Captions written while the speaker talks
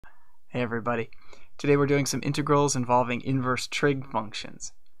Hey everybody. Today we're doing some integrals involving inverse trig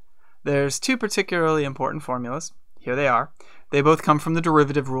functions. There's two particularly important formulas. Here they are. They both come from the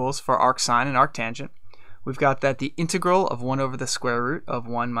derivative rules for arcsine and arctangent. We've got that the integral of 1 over the square root of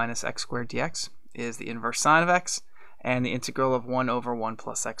 1 minus x squared dx is the inverse sine of x, and the integral of 1 over 1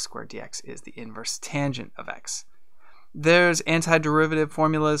 plus x squared dx is the inverse tangent of x. There's antiderivative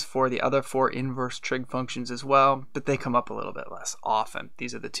formulas for the other four inverse trig functions as well, but they come up a little bit less often.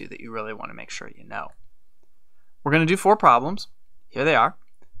 These are the two that you really want to make sure you know. We're going to do 4 problems. Here they are.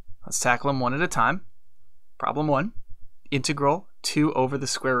 Let's tackle them one at a time. Problem 1, integral 2 over the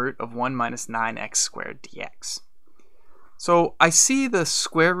square root of 1 minus 9x squared dx. So I see the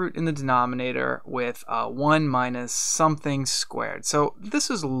square root in the denominator with 1 minus something squared. So this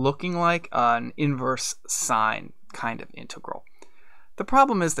is looking like an inverse sine kind of integral. The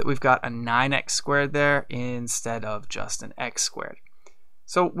problem is that we've got a 9x squared there instead of just an x squared.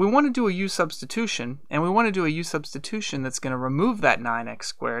 So we want to do a u substitution, and we want to do a u substitution that's going to remove that 9x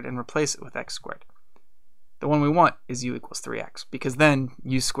squared and replace it with x squared. The one we want is u equals 3x, because then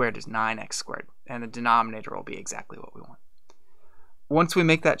u squared is 9x squared, and the denominator will be exactly what we want. Once we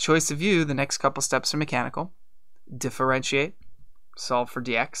make that choice of u, the next couple steps are mechanical. Differentiate, solve for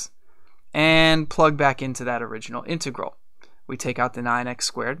dx, and plug back into that original integral. We take out the 9x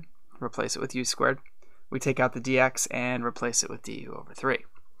squared, replace it with u squared. We take out the dx and replace it with du over 3.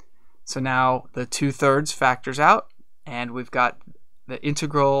 So now the 2/3 factors out, and we've got the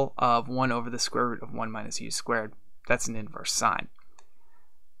integral of 1 over the square root of 1 minus u squared. That's an inverse sine.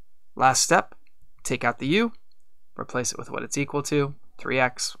 Last step, take out the u, replace it with what it's equal to,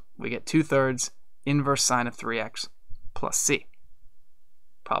 3x. We get 2/3 inverse sine of 3x plus c.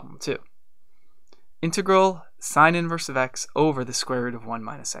 Problem 2. Integral sine inverse of x over the square root of 1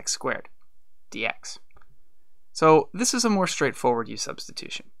 minus x squared dx. So this is a more straightforward u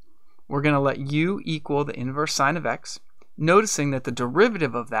substitution. We're going to let u equal the inverse sine of x, noticing that the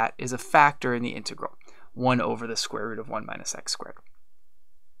derivative of that is a factor in the integral, 1 over the square root of 1 minus x squared.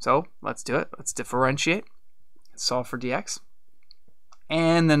 So let's do it. Let's differentiate, solve for dx,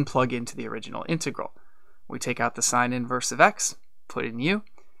 and then plug into the original integral. We take out the sine inverse of x, put in u,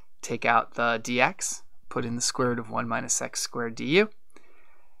 take out the dx, put in the square root of 1 minus x squared du,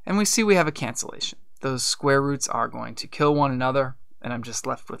 and we see we have a cancellation. Those square roots are going to kill one another, and I'm just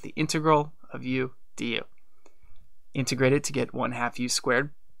left with the integral of u du. Integrate it to get 1/2 u squared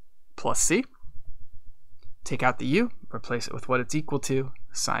plus c. Take out the u, replace it with what it's equal to,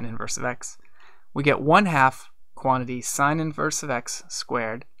 sine inverse of x. We get 1/2 quantity sine inverse of x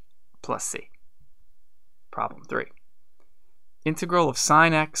squared plus c. Problem 3. Integral of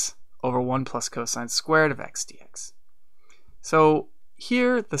sine x over 1 plus cosine squared of x dx. So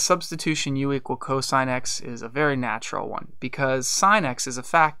here the substitution u equal cosine x is a very natural one because sine x is a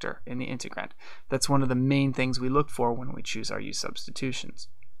factor in the integrand. That's one of the main things we look for when we choose our u substitutions.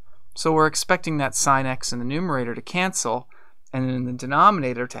 So we're expecting that sine x in the numerator to cancel and in the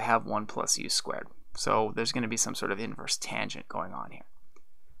denominator to have 1 plus u squared. So there's going to be some sort of inverse tangent going on here.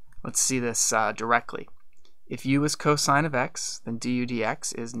 Let's see this directly. If u is cosine of x, then du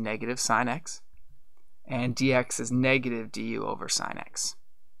dx is negative sine x, and dx is negative du over sine x.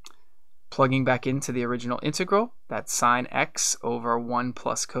 Plugging back into the original integral, that sine x over 1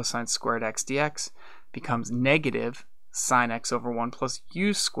 plus cosine squared x dx becomes negative sine x over 1 plus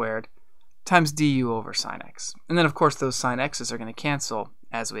u squared times du over sine x. And then of course those sine x's are going to cancel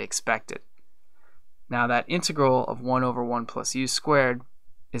as we expected. Now that integral of 1 over 1 plus u squared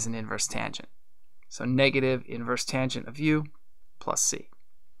is an inverse tangent. So negative inverse tangent of u plus c.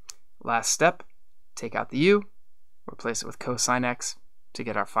 Last step, take out the u, replace it with cosine x to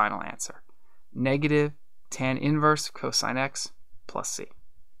get our final answer. Negative tan inverse cosine x plus c.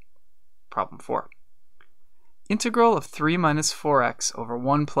 Problem 4. Integral of 3 minus 4x over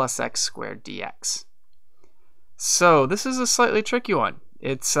 1 plus x squared dx. So this is a slightly tricky one.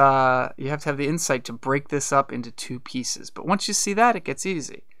 It's you have to have the insight to break this up into 2 pieces. But once you see that, it gets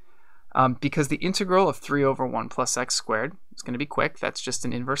easy. Because the integral of 3 over 1 plus x squared is going to be quick. That's just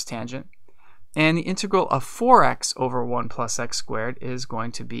an inverse tangent. And the integral of 4x over 1 plus x squared is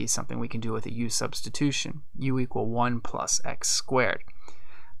going to be something we can do with a u substitution. U equal 1 plus x squared.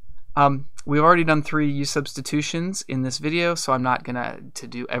 We've already done 3 u substitutions in this video, so I'm not going to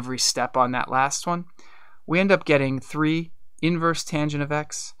do every step on that last one. We end up getting 3 inverse tangent of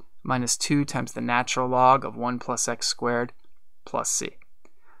x minus 2 times the natural log of 1 plus x squared plus c.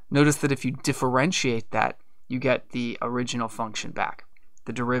 Notice that if you differentiate that, you get the original function back.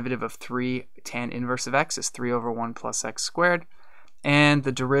 The derivative of 3 tan inverse of x is 3 over 1 plus x squared, and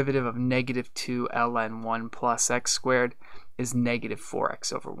the derivative of negative 2 ln 1 plus x squared is negative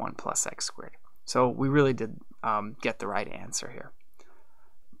 4x over 1 plus x squared. So we really did get the right answer here.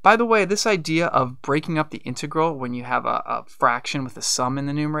 By the way, this idea of breaking up the integral when you have a fraction with a sum in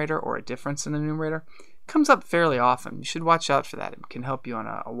the numerator or a difference in the numerator comes up fairly often. You should watch out for that. It can help you on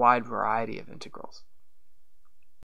a wide variety of integrals.